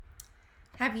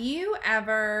Have you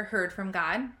ever heard from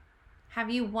God? Have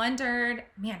you wondered,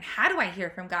 man, how do I hear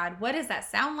from God? What does that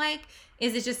sound like?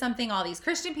 Is it just something all these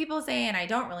Christian people say and I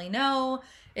don't really know?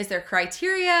 Is there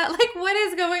criteria? Like, what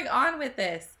is going on with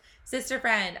this? Sister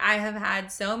friend, I have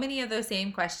had so many of those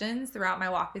same questions throughout my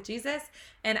walk with Jesus,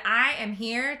 and I am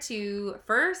here to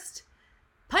first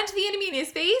punch the enemy in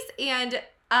his face and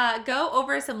go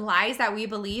over some lies that we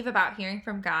believe about hearing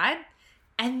from God.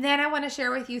 And then I want to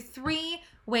share with you 3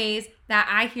 ways that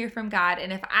I hear from God.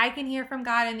 And if I can hear from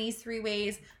God in these 3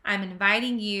 ways, I'm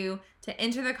inviting you to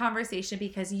enter the conversation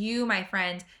because you, my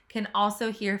friend, can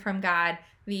also hear from God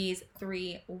these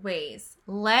 3 ways.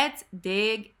 Let's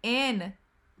dig in.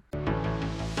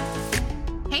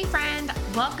 Hey friend,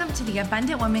 welcome to the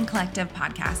Abundant Women Collective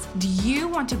podcast. Do you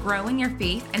want to grow in your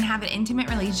faith and have an intimate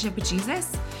relationship with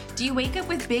Jesus? Do you wake up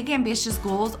with big ambitious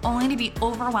goals only to be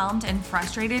overwhelmed and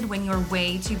frustrated when you're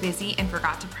way too busy and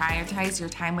forgot to prioritize your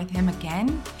time with Him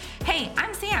again? Hey,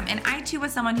 I'm Sam, and I too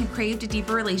was someone who craved a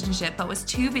deeper relationship but was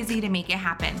too busy to make it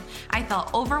happen. I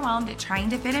felt overwhelmed at trying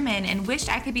to fit Him in and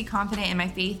wished I could be confident in my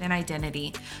faith and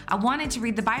identity. I wanted to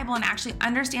read the Bible and actually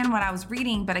understand what I was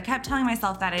reading, but I kept telling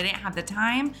myself that I didn't have the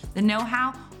time, the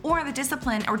know-how, or the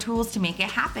discipline or tools to make it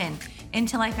happen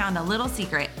until I found a little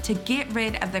secret to get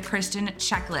rid of the Christian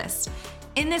checklist.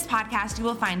 In this podcast, you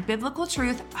will find biblical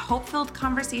truth, hope-filled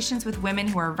conversations with women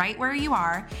who are right where you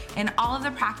are, and all of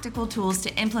the practical tools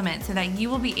to implement so that you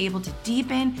will be able to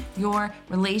deepen your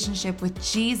relationship with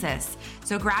Jesus.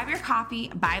 So grab your coffee,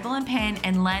 Bible, and pen,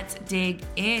 and let's dig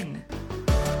in.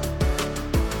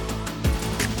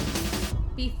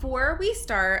 Before we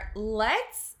start,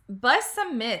 let's bust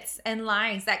some myths and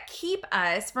lies that keep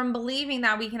us from believing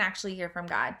that we can actually hear from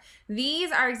God.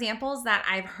 These are examples that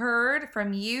I've heard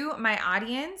from you, my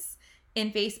audience,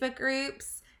 in Facebook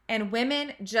groups, and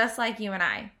women just like you and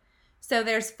I. So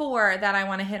there's 4 that I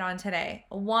want to hit on today.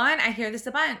 1, I hear this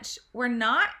a bunch. We're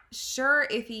not sure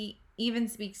if He even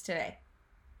speaks today.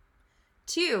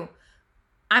 2,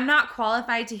 I'm not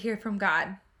qualified to hear from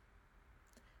God.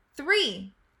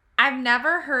 3, I've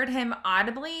never heard Him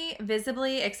audibly,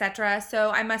 visibly, etc.,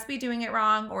 so I must be doing it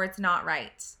wrong or it's not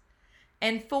right.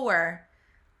 And 4,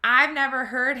 I've never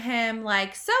heard Him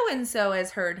like so-and-so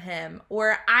has heard Him,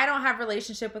 or I don't have a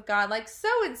relationship with God like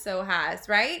so-and-so has,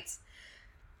 right?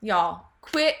 Y'all,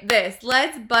 quit this.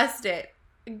 Let's bust it.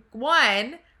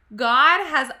 1, God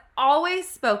has always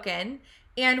spoken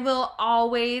and will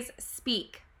always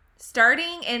speak.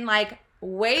 Starting in like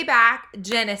way back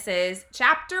Genesis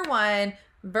chapter 1,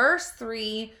 Verse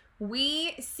 3,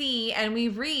 we see and we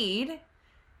read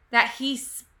that He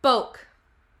spoke.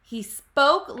 He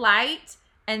spoke light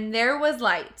and there was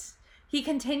light. He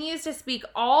continues to speak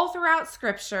all throughout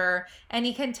Scripture and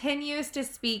He continues to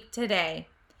speak today.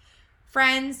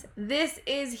 Friends, this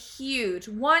is huge.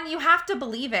 1, you have to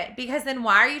believe it, because then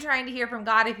why are you trying to hear from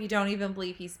God if you don't even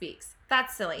believe He speaks?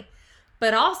 That's silly.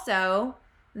 But also,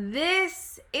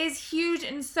 this is huge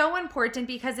and so important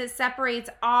because it separates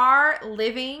our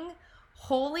living,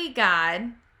 holy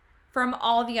God from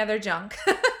all the other junk.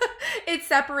 It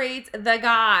separates the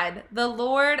God, the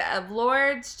Lord of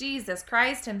Lords, Jesus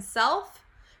Christ Himself,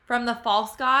 from the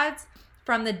false gods,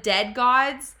 from the dead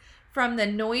gods, from the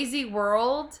noisy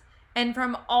world, and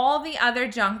from all the other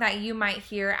junk that you might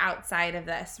hear outside of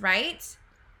this, right?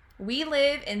 We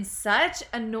live in such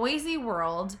a noisy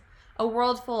world, a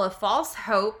world full of false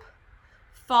hope,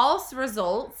 false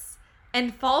results,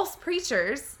 and false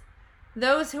preachers.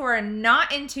 Those who are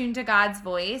not in tune to God's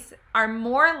voice are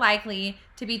more likely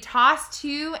to be tossed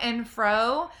to and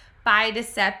fro by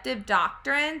deceptive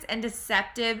doctrines and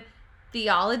deceptive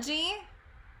theology.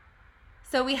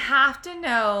 So we have to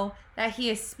know that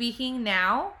He is speaking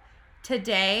now,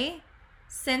 today,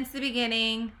 since the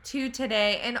beginning to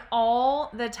today, and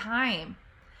all the time.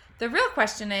 The real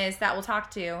question is that we'll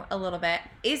talk to a little bit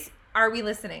is, are we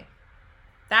listening?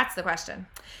 That's the question.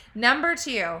 Number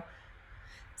 2,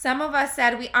 some of us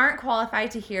said we aren't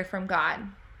qualified to hear from God.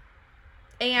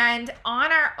 And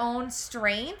on our own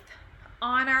strength,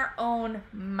 on our own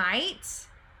might,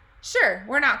 sure,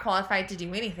 we're not qualified to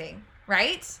do anything,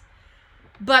 right?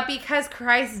 But because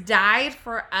Christ died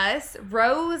for us,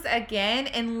 rose again,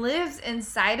 and lives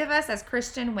inside of us as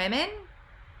Christian women,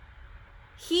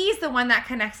 He's the one that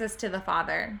connects us to the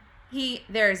Father.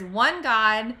 There's one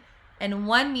God and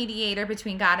one mediator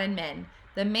between God and men,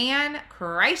 the man,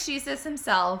 Christ Jesus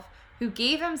Himself, who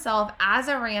gave Himself as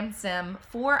a ransom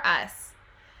for us.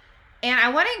 And I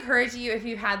want to encourage you, if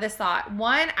you had this thought,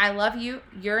 1, I love you,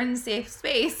 you're in a safe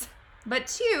space. But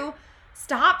 2,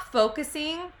 stop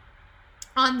focusing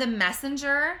on the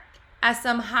messenger as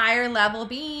some higher level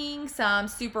being, some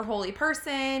super holy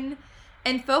person,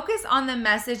 and focus on the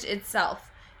message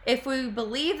itself. If we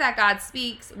believe that God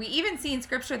speaks, we even see in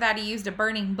scripture that he used a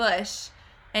burning bush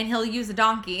and he'll use a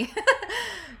donkey.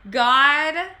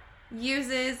 God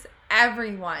uses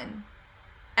everyone,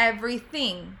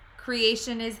 everything.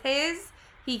 Creation is his.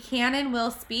 He can and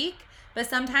will speak, but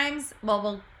sometimes,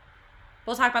 we'll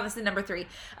talk about this in number 3.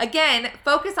 Again,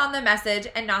 focus on the message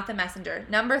and not the messenger.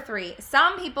 Number 3,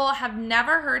 some people have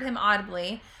never heard him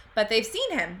audibly, but they've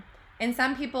seen him. And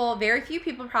some people, very few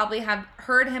people probably have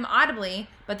heard him audibly,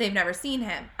 but they've never seen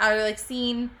him. Or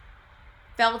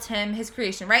felt him, his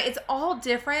creation, right? It's all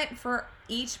different for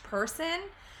each person.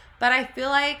 But I feel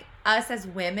like us as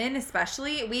women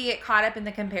especially, we get caught up in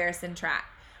the comparison trap.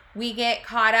 We get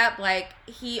caught up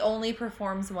he only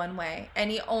performs one way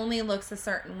and he only looks a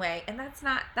certain way. And that's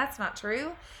not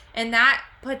true. And that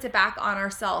puts it back on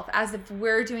ourselves as if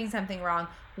we're doing something wrong.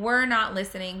 We're not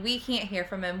listening. We can't hear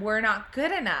from him. We're not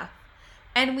good enough.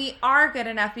 And we are good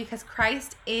enough because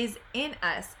Christ is in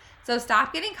us. So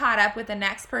stop getting caught up with the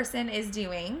next person is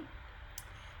doing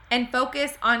and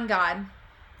focus on God.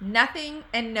 Nothing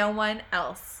and no one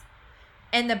else.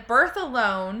 And the birth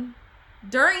alone,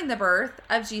 during the birth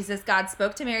of Jesus, God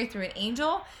spoke to Mary through an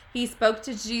angel. He spoke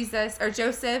to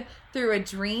Joseph through a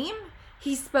dream.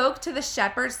 He spoke to the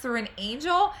shepherds through an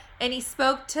angel, and he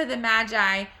spoke to the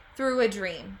Magi through a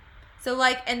dream. So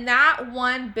in that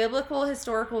one biblical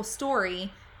historical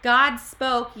story, God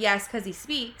spoke, yes, because he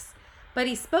speaks, but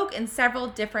he spoke in several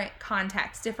different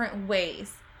contexts, different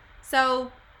ways.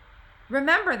 So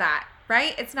remember that,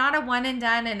 right? It's not a one and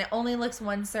done and it only looks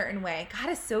one certain way. God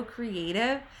is so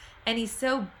creative and he's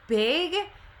so big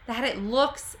that it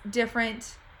looks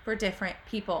different for different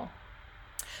people.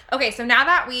 Okay, so now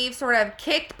that we've sort of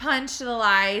punched the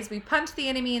lies, we punched the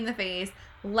enemy in the face,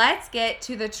 let's get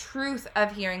to the truth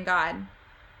of hearing God.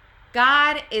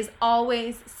 God is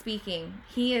always speaking.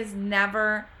 He is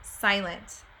never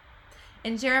silent.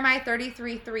 In Jeremiah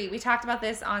 33:3, we talked about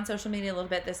this on social media a little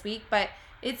bit this week, but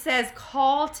it says,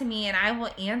 "Call to me and I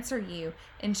will answer you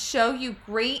and show you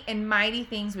great and mighty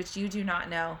things which you do not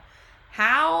know."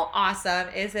 How awesome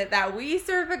is it that we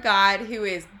serve a God who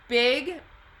is big?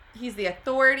 He's the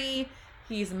authority.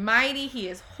 He's mighty. He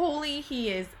is holy. He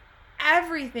is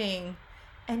everything.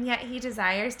 And yet he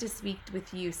desires to speak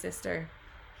with you, sister.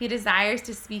 He desires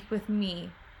to speak with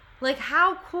me.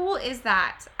 How cool is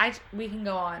that? We can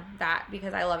go on that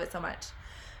because I love it so much.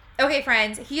 Okay,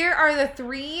 friends, here are the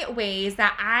 3 ways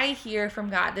that I hear from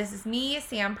God. This is me,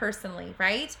 Sam, personally,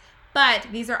 right? But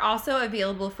these are also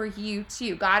available for you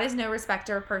too. God is no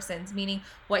respecter of persons, meaning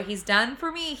what he's done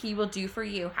for me, he will do for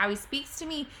you. How he speaks to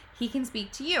me, he can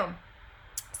speak to you.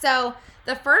 So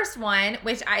the first one,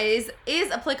 which is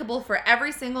applicable for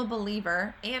every single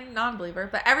believer and non-believer,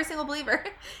 but every single believer,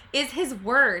 is his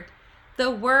word.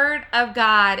 The word of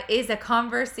God is a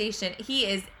conversation. He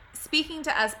is speaking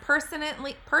to us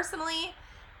personally,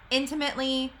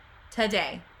 intimately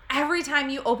today. Every time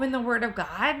you open the word of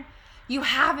God, you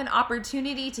have an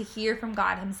opportunity to hear from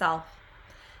God himself.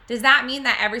 Does that mean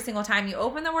that every single time you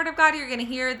open the word of God, you're going to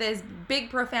hear this big,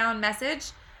 profound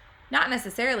message? Not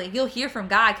necessarily. You'll hear from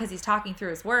God because he's talking through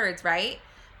his words, right?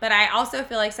 But I also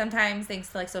feel like sometimes, thanks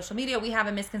to social media, we have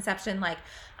a misconception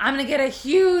I'm going to get a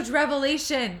huge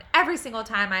revelation every single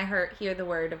time I hear the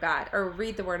word of God or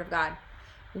read the word of God,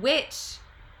 which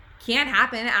can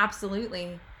happen,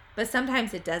 absolutely. But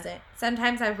sometimes it doesn't.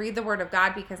 Sometimes I read the word of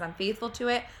God because I'm faithful to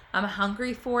it. I'm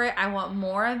hungry for it. I want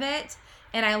more of it.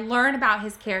 And I learn about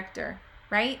his character,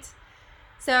 right?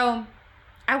 So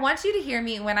I want you to hear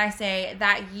me when I say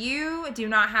that you do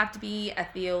not have to be a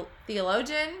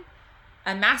theologian,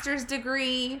 a master's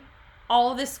degree,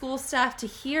 all this school stuff to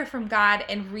hear from God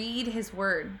and read his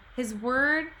word. His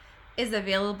word is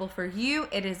available for you.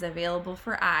 It is available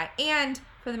for I and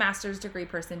for the master's degree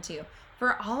person too,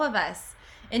 for all of us.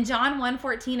 In John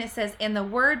 1:14, it says, "And the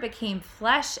word became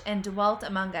flesh and dwelt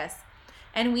among us.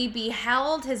 And we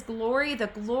beheld his glory, the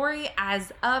glory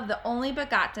as of the only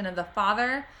begotten of the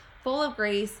Father, full of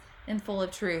grace and full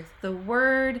of truth." The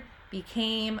word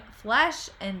became flesh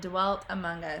and dwelt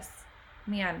among us.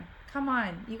 Man, come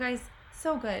on, you guys,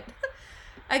 so good.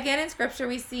 Again, in scripture,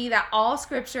 we see that all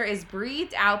scripture is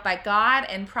breathed out by God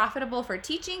and profitable for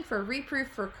teaching, for reproof,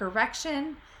 for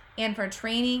correction, and for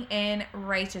training in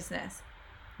righteousness.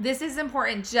 This is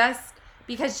important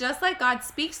because just like God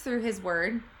speaks through his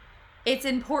word, it's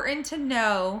important to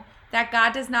know that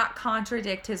God does not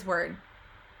contradict his word.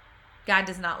 God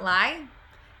does not lie.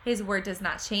 His word does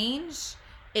not change.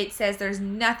 It says there's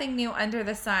nothing new under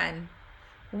the sun.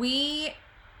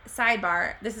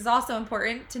 Sidebar, this is also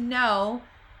important to know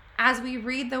as we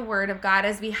read the word of God,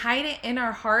 as we hide it in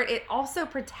our heart, it also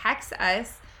protects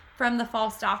us from the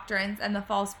false doctrines and the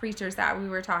false preachers that we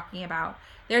were talking about.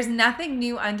 There's nothing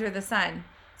new under the sun.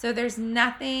 So there's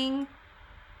nothing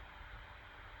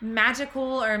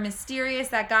magical or mysterious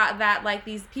that like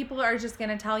these people are just going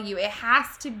to tell you. It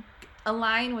has to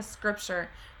align with Scripture.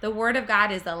 The Word of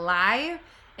God is alive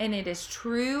and it is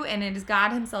true and it is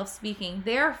God Himself speaking.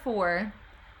 Therefore,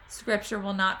 Scripture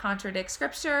will not contradict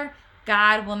Scripture.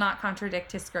 God will not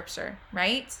contradict His Scripture,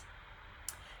 right?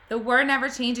 The Word never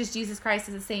changes. Jesus Christ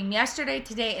is the same yesterday,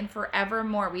 today, and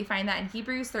forevermore. We find that in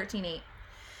Hebrews 13:8.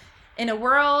 In a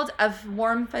world of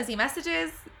warm, fuzzy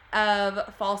messages,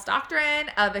 of false doctrine,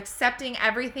 of accepting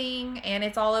everything and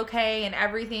it's all okay and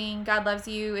everything, God loves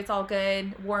you, it's all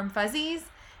good, warm fuzzies,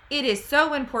 it is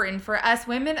so important for us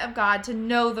women of God to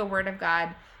know the Word of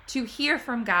God, to hear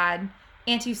from God,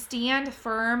 and to stand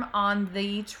firm on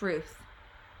the truth.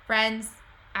 Friends,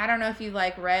 I don't know if you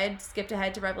skipped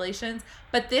ahead to Revelations,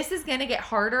 but this is going to get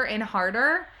harder and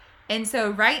harder. And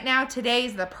so right now, today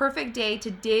is the perfect day to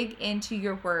dig into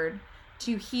your Word,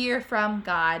 to hear from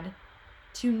God,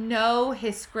 to know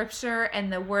His Scripture, and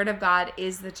the Word of God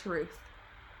is the truth.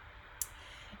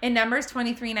 In Numbers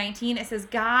 23:19, it says,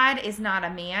 God is not a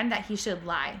man that He should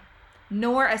lie,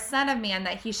 nor a son of man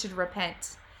that He should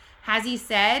repent. Has He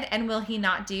said, and will He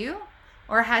not do?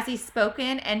 Or has He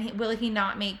spoken, and will He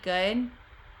not make good?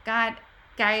 God,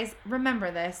 guys, remember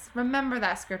this. Remember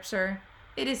that Scripture.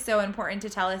 It is so important to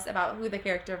tell us about who the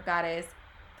character of God is.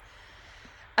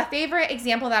 A favorite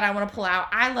example that I want to pull out,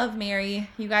 I love Mary.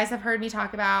 You guys have heard me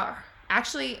talk about,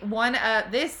 actually,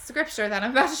 this scripture that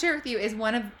I'm about to share with you is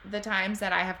one of the times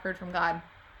that I have heard from God.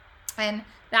 And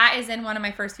that is in one of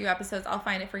my first few episodes. I'll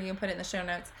find it for you and put it in the show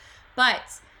notes.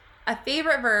 But a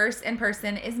favorite verse in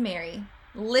person is Mary.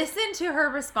 Listen to her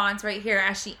response right here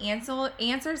as she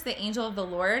answers the angel of the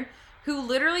Lord, who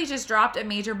literally just dropped a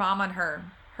major bomb on her.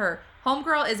 Her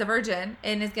homegirl is a virgin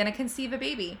and is going to conceive a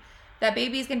baby. That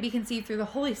baby is going to be conceived through the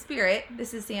Holy Spirit.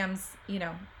 This is Sam's,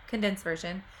 condensed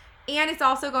version. And he's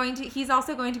also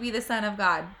going to be the Son of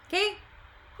God. Okay?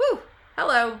 Whew.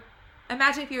 Hello.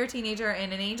 Imagine if you were a teenager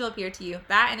and an angel appeared to you.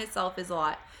 That in itself is a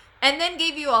lot. And then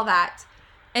gave you all that.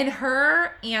 And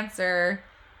her answer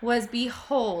was,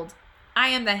 behold, I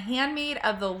am the handmaid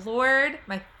of the Lord.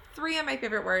 Three of my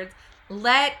favorite words.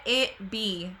 Let it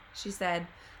be, she said.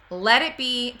 Let it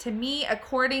be to me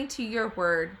according to your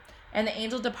word. And the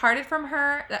angel departed from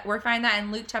her. We find that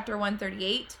in Luke chapter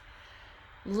 138.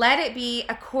 Let it be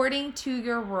according to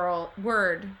your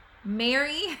word.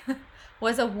 Mary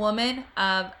was a woman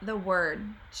of the word.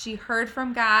 She heard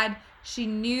from God. She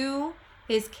knew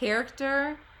His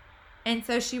character. And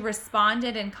so she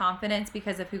responded in confidence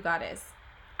because of who God is.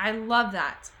 I love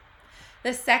that.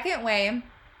 The second way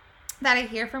that I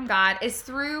hear from God is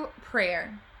through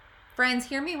prayer. Friends,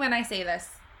 hear me when I say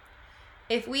this.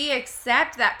 If we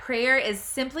accept that prayer is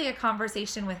simply a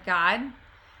conversation with God,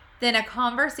 then a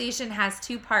conversation has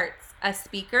two parts, a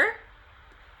speaker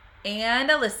and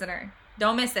a listener.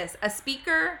 Don't miss this. A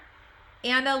speaker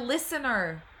and a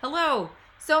listener. Hello.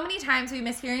 So many times we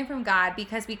miss hearing from God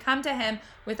because we come to Him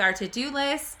with our to-do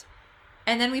list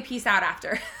and then we peace out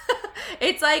after.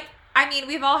 It's like,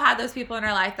 we've all had those people in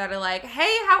our life that are like,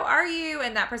 hey, how are you?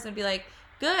 And that person would be like,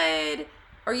 good.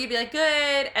 Or you'd be like,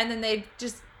 good. And then they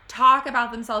just talk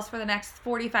about themselves for the next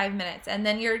 45 minutes. And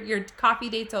then your coffee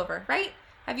date's over, right?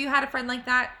 Have you had a friend like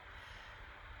that?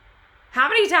 How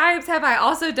many times have I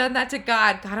also done that to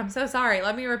God? God, I'm so sorry.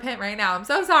 Let me repent right now. I'm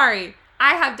so sorry.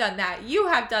 I have done that. You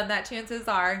have done that, chances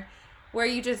are, where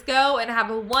you just go and have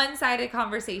a one-sided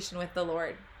conversation with the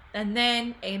Lord. And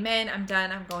then, amen, I'm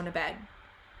done. I'm going to bed.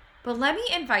 But let me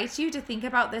invite you to think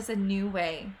about this a new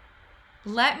way.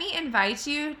 Let me invite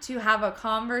you to have a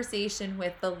conversation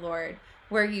with the Lord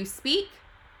where you speak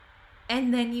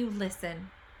and then you listen.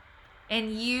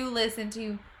 And you listen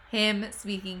to Him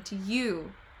speaking to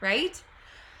you, right?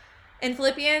 In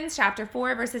Philippians chapter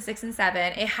 4, verses 6 and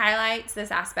 7, it highlights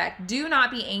this aspect. Do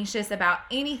not be anxious about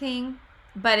anything,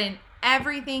 but in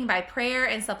everything by prayer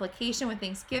and supplication with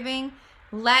thanksgiving,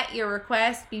 let your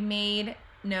requests be made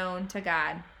known to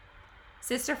God.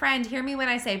 Sister friend, hear me when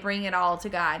I say bring it all to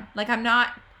God. I'm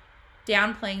not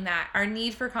downplaying that. Our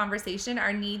need for conversation,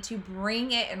 our need to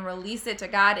bring it and release it to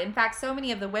God. In fact, so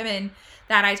many of the women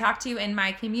that I talk to in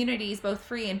my communities, both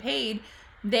free and paid,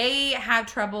 they have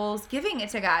troubles giving it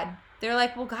to God. They're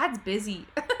like, well, God's busy.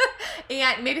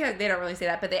 And maybe they don't really say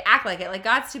that, but they act like it. Like,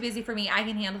 God's too busy for me. I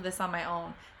can handle this on my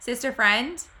own. Sister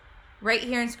friend, right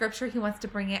here in Scripture, He wants to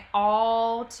bring it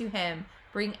all to Him.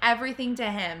 Bring everything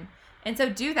to Him. And so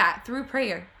do that through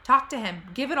prayer. Talk to Him.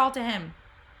 Give it all to Him.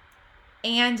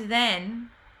 And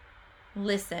then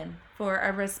listen for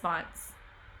a response.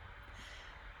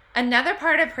 Another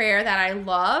part of prayer that I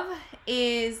love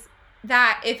is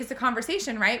that if it's a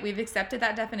conversation, right? We've accepted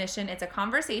that definition. It's a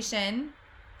conversation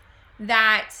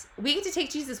that we get to take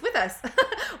Jesus with us.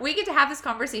 We get to have this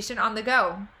conversation on the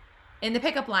go, in the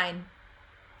pickup line,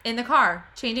 in the car,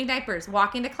 changing diapers,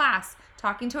 walking to class,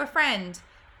 talking to a friend,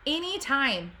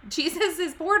 anytime. Jesus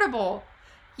is portable.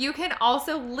 You can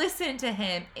also listen to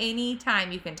him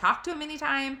anytime. You can talk to him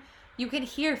anytime. You can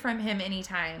hear from him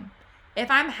anytime. If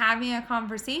I'm having a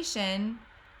conversation,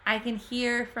 I can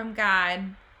hear from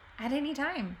God at any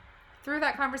time through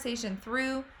that conversation,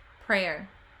 through prayer.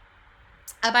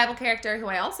 A Bible character who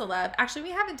I also love, actually,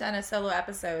 we haven't done a solo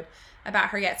episode about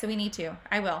her yet, so we need to.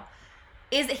 I will.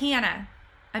 Is Hannah.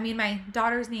 I mean, my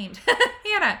daughter's named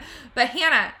Hannah. But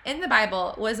Hannah in the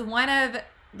Bible was one of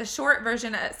the short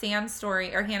version of Sam's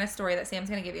story, or Hannah's story that Sam's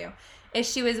going to give you,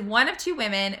 is she was one of two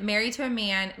women married to a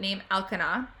man named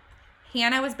Elkanah.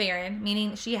 Hannah was barren,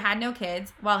 meaning she had no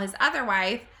kids, while his other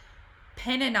wife,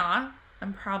 Peninnah,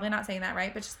 I'm probably not saying that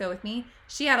right, but just go with me.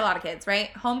 She had a lot of kids,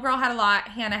 right? Homegirl had a lot.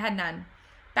 Hannah had none.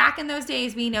 Back in those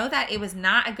days, we know that it was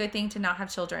not a good thing to not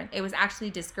have children. It was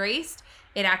actually disgraced.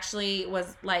 It actually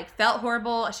was felt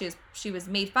horrible. She was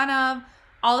made fun of.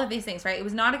 All of these things, right? It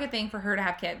was not a good thing for her to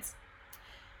have kids.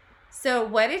 So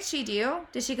what did she do?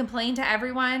 Did she complain to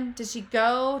everyone? Did she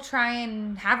go try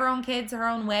and have her own kids her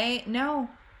own way? No.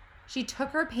 She took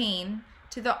her pain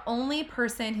to the only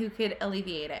person who could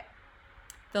alleviate it.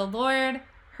 The Lord,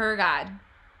 her God.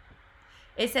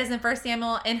 It says in 1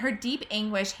 Samuel, in her deep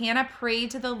anguish, Hannah prayed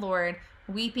to the Lord,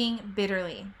 weeping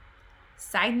bitterly.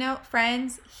 Side note,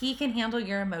 friends, he can handle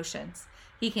your emotions.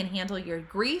 He can handle your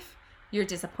grief, your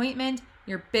disappointment,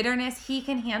 your bitterness. He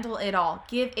can handle it all.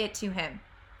 Give it to him.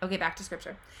 Okay, back to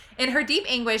scripture. In her deep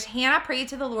anguish, Hannah prayed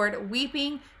to the Lord,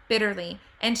 weeping bitterly.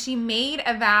 And she made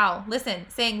a vow, listen,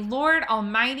 saying, Lord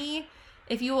Almighty,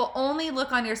 if you will only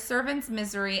look on your servant's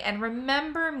misery and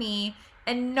remember me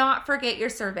and not forget your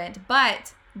servant,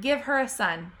 but give her a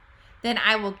son, then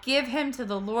I will give him to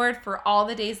the Lord for all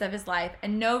the days of his life,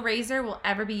 and no razor will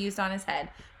ever be used on his head.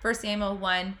 1 Samuel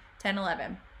 1, 10,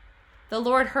 11. The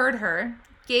Lord heard her,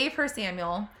 gave her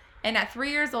Samuel, and at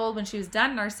 3 years old, when she was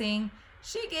done nursing,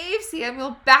 she gave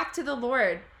Samuel back to the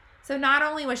Lord. So not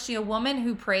only was she a woman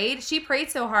who prayed, she prayed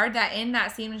so hard that in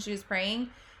that scene when she was praying,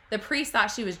 the priest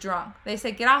thought she was drunk. They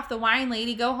said, get off the wine,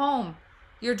 lady, go home.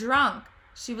 You're drunk.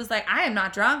 She was like, I am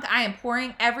not drunk. I am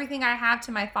pouring everything I have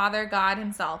to my Father God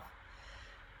himself.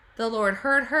 The Lord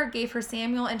heard her, gave her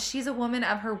Samuel, and she's a woman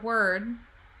of her word,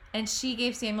 and she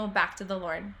gave Samuel back to the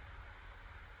Lord.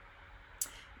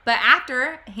 But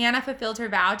after Hannah fulfilled her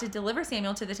vow to deliver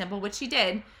Samuel to the temple, which she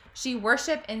did, she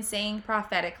worshiped and sang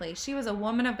prophetically. She was a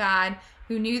woman of God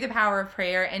who knew the power of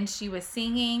prayer, and she was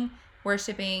singing,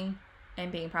 worshiping,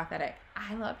 and being prophetic.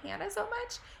 I love Hannah so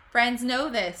much. Friends, know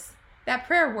this, that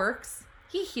prayer works.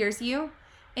 He hears you.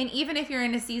 And even if you're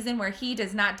in a season where he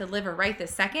does not deliver right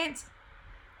this second,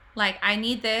 like, I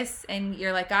need this, and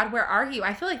you're like, God, where are you?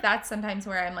 I feel like that's sometimes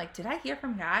where I'm like, did I hear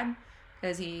from God?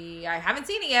 Because I haven't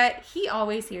seen it yet. He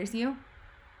always hears you.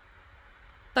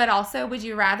 But also, would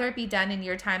you rather it be done in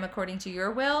your time according to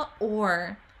your will,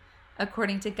 or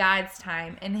according to God's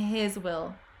time and his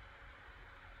will?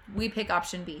 We pick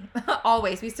option B.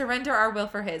 Always. We surrender our will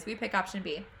for his. We pick option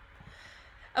B.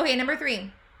 Okay, number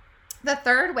 3. The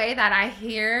third way that I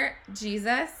hear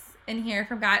Jesus and hear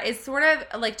from God is sort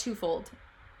of like twofold.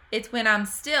 It's when I'm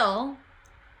still,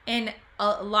 and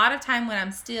a lot of time when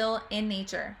I'm still in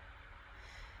nature.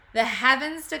 The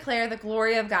heavens declare the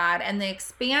glory of God, and the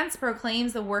expanse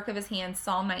proclaims the work of his hands,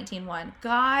 Psalm 19:1.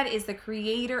 God is the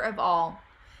creator of all,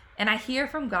 and I hear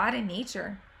from God in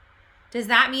nature. Does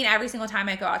that mean every single time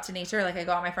I go out to nature, like I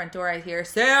go out my front door, I hear,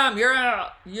 Sam, you're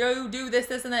out. You do this,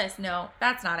 this, and this? No,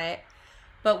 that's not it.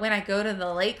 But when I go to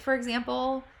the lake, for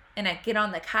example, and I get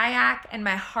on the kayak, and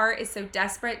my heart is so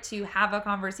desperate to have a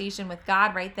conversation with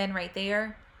God right then, right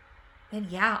there, then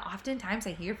yeah, oftentimes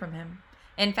I hear from him.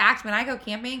 In fact, when I go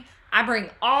camping, I bring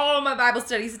all my Bible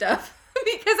study stuff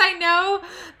because I know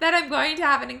that I'm going to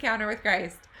have an encounter with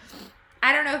Christ.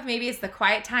 I don't know if maybe it's the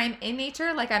quiet time in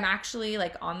nature, like I'm actually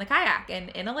like on the kayak and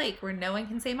in a lake where no one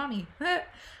can say mommy.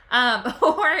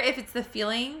 Or if it's the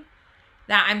feeling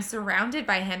that I'm surrounded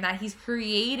by him, that he's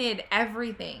created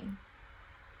everything.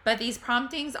 But these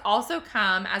promptings also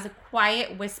come as a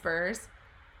quiet whispers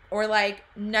or like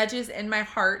nudges in my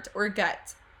heart or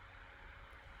gut.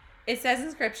 It says in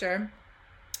scripture,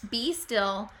 be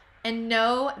still and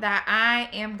know that I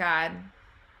am God.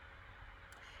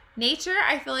 Nature,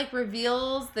 I feel like,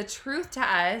 reveals the truth to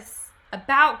us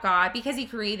about God because he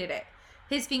created it.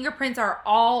 His fingerprints are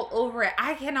all over it.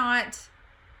 I cannot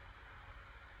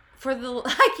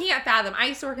I can't fathom. I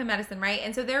used to work in medicine, right?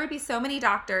 And so there would be so many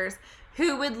doctors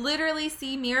who would literally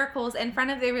see miracles in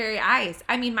front of their very eyes.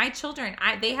 I mean, my children,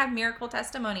 they have miracle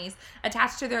testimonies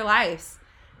attached to their lives.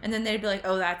 And then they'd be like,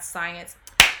 oh, that's science.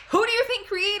 Who do you think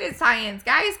created science?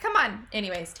 Guys, come on.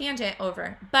 Anyways, tangent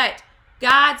over. But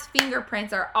God's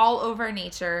fingerprints are all over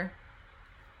nature,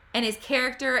 and his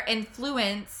character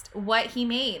influenced what he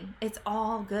made. It's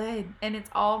all good, and it's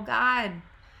all God.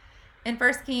 In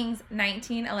 1 Kings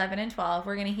 19, 11, and 12,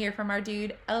 we're going to hear from our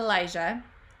dude Elijah.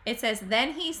 It says,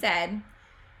 then he said,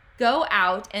 go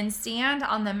out and stand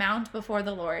on the mount before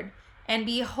the Lord. And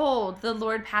behold, the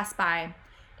Lord passed by,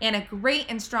 and a great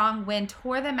and strong wind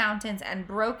tore the mountains and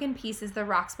broke in pieces the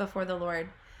rocks before the Lord.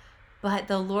 But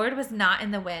the Lord was not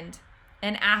in the wind.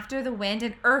 And after the wind,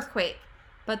 an earthquake.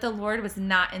 But the Lord was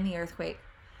not in the earthquake.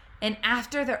 And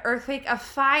after the earthquake, a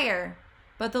fire.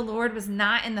 But the Lord was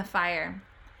not in the fire.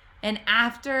 And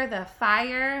after the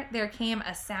fire, there came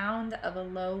a sound of a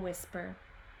low whisper.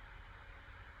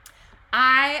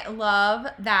 I love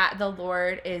that the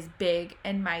Lord is big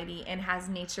and mighty and has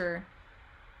nature.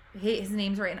 His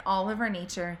name's written all over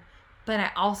nature. But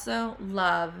I also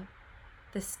love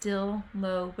the still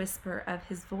low whisper of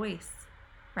his voice,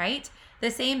 right? The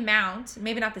same mount,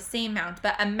 maybe not the same mount,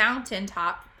 but a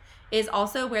mountaintop is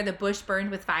also where the bush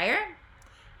burned with fire.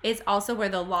 It's also where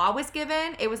the law was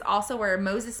given. It was also where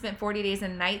Moses spent 40 days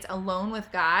and nights alone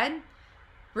with God.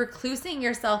 Reclusing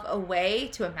yourself away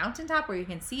to a mountaintop where you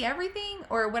can see everything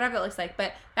or whatever it looks like.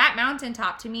 But that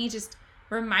mountaintop to me just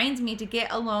reminds me to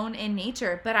get alone in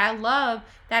nature. But I love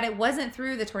that it wasn't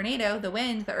through the tornado, the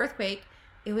wind, the earthquake.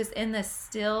 It was in the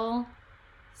still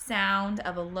sound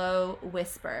of a low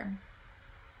whisper.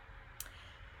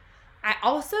 I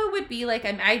also would be like,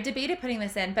 I debated putting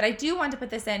this in, but I do want to put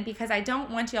this in because I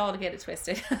don't want y'all to get it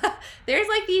twisted. There's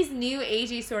like these new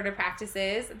agey sort of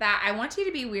practices that I want you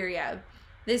to be weary of.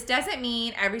 This doesn't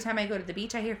mean every time I go to the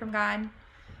beach, I hear from God.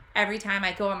 Every time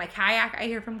I go on my kayak, I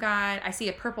hear from God. I see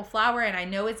a purple flower and I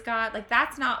know it's God. Like,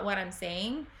 that's not what I'm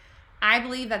saying. I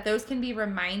believe that those can be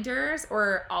reminders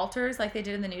or altars like they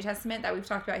did in the New Testament that we've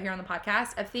talked about here on the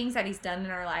podcast of things that he's done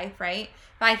in our life, right?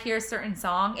 If I hear a certain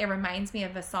song, it reminds me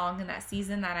of a song in that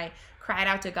season that I cried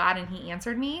out to God and he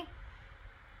answered me.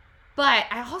 But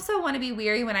I also want to be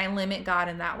weary when I limit God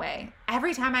in that way.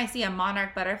 Every time I see a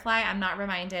monarch butterfly, I'm not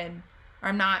reminded, or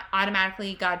I'm not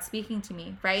automatically God speaking to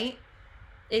me, right?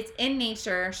 It's in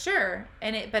nature, sure,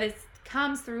 but it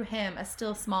comes through him, a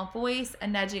still small voice, a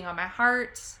nudging on my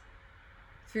heart,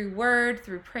 through word,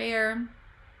 through prayer.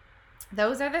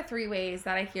 Those are the three ways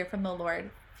that I hear from the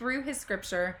Lord: through his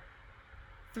scripture,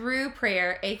 through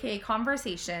prayer, aka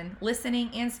conversation, listening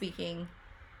and speaking,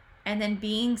 and then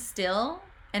being still.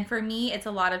 And for me, it's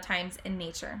a lot of times in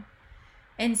nature.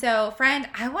 And so, friend,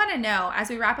 I want to know, as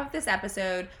we wrap up this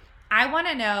episode, I want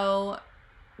to know,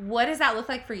 what does that look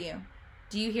like for you?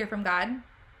 Do you hear from God?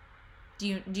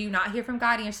 Do you not hear from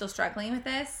God and you're still struggling with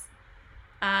this?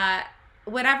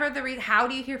 Whatever the reason, how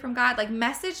do you hear from God? Like,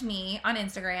 message me on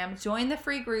Instagram, join the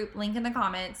free group, link in the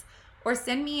comments, or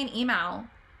send me an email.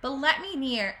 But let me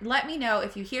know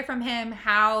if you hear from him,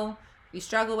 how you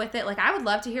struggle with it. Like, I would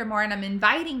love to hear more, and I'm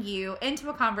inviting you into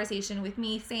a conversation with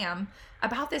me, Sam,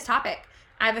 about this topic.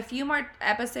 I have a few more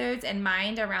episodes in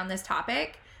mind around this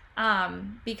topic,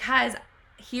 because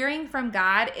hearing from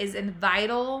God is a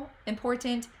vital,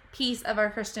 important piece of our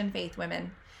Christian faith,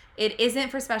 women. It isn't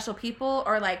for special people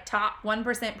or like top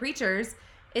 1% preachers.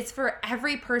 It's for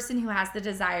every person who has the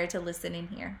desire to listen and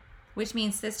hear, which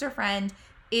means, sister, friend,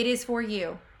 it is for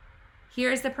you.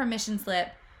 Here's the permission slip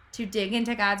to dig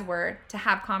into God's word, to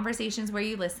have conversations where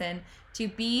you listen, to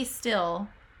be still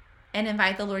and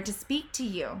invite the Lord to speak to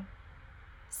you.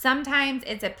 Sometimes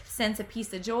it's a sense of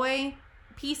peace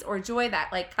or joy that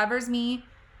like covers me.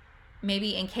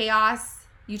 Maybe in chaos,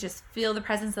 you just feel the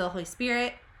presence of the Holy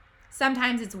Spirit.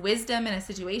 Sometimes it's wisdom in a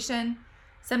situation.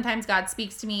 Sometimes God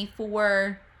speaks to me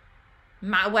for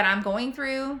what I'm going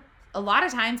through. A lot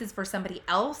of times it's for somebody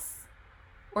else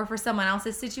or for someone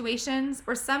else's situations.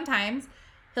 Or sometimes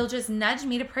he'll just nudge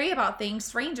me to pray about things,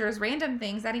 strangers, random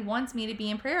things that he wants me to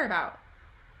be in prayer about.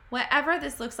 Whatever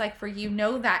this looks like for you,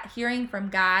 know that hearing from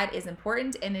God is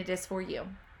important and it is for you.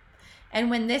 And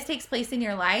when this takes place in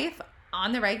your life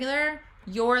on the regular,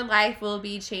 your life will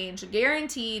be changed.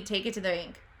 Guaranteed. Take it to the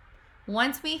bank.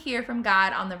 Once we hear from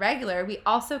God on the regular, we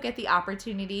also get the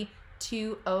opportunity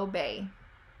to obey.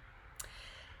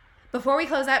 Before we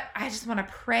close up, I just want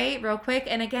to pray real quick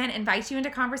and again invite you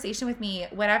into conversation with me.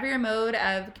 Whatever your mode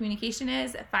of communication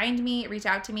is, find me, reach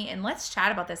out to me, and let's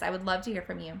chat about this. I would love to hear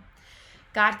from you.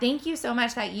 God, thank you so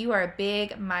much that you are a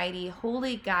big, mighty,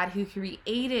 holy God who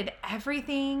created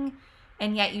everything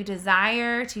and yet you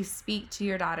desire to speak to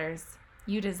your daughters.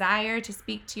 You desire to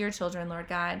speak to your children, Lord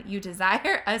God. You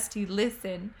desire us to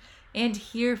listen and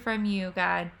hear from you,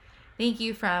 God. Thank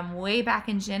you from way back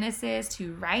in Genesis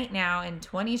to right now in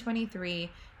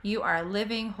 2023. You are a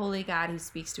living, holy God who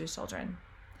speaks to his children.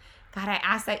 God, I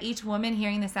ask that each woman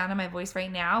hearing the sound of my voice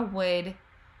right now would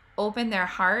open their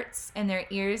hearts and their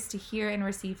ears to hear and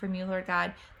receive from you, Lord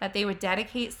God, that they would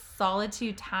dedicate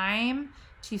solitude time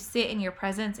to sit in your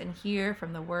presence and hear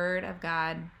from the word of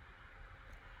God.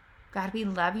 God, we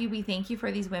love you. We thank you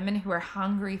for these women who are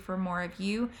hungry for more of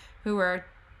you, who are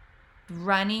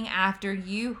running after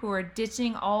you, who are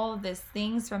ditching all of these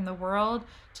things from the world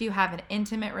to have an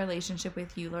intimate relationship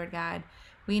with you, Lord God.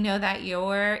 We know that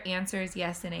your answer is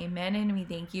yes and amen, and we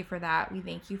thank you for that. We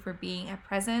thank you for being a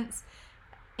presence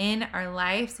in our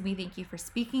lives. We thank you for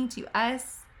speaking to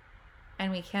us,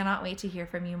 and we cannot wait to hear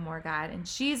from you more, God. In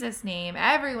Jesus' name,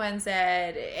 everyone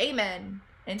said amen.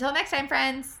 Until next time,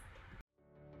 friends.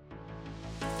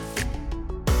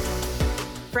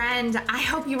 Friend, I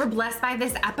hope you were blessed by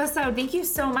this episode. Thank you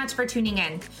so much for tuning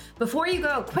in. Before you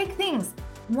go, quick things.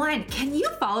 1, can you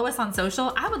follow us on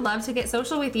social? I would love to get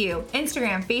social with you.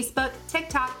 Instagram, Facebook,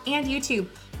 TikTok, and YouTube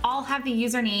all have the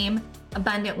username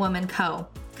Abundant Woman Co.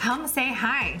 Come say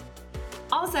hi.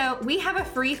 Also, we have a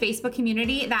free Facebook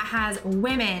community that has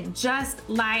women just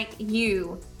like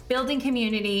you, building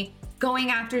community,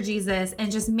 going after Jesus,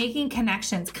 and just making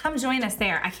connections. Come join us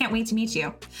there. I can't wait to meet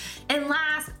you. And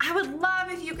last, I would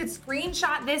love if you could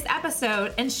screenshot this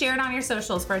episode and share it on your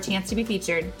socials for a chance to be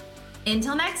featured.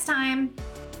 Until next time.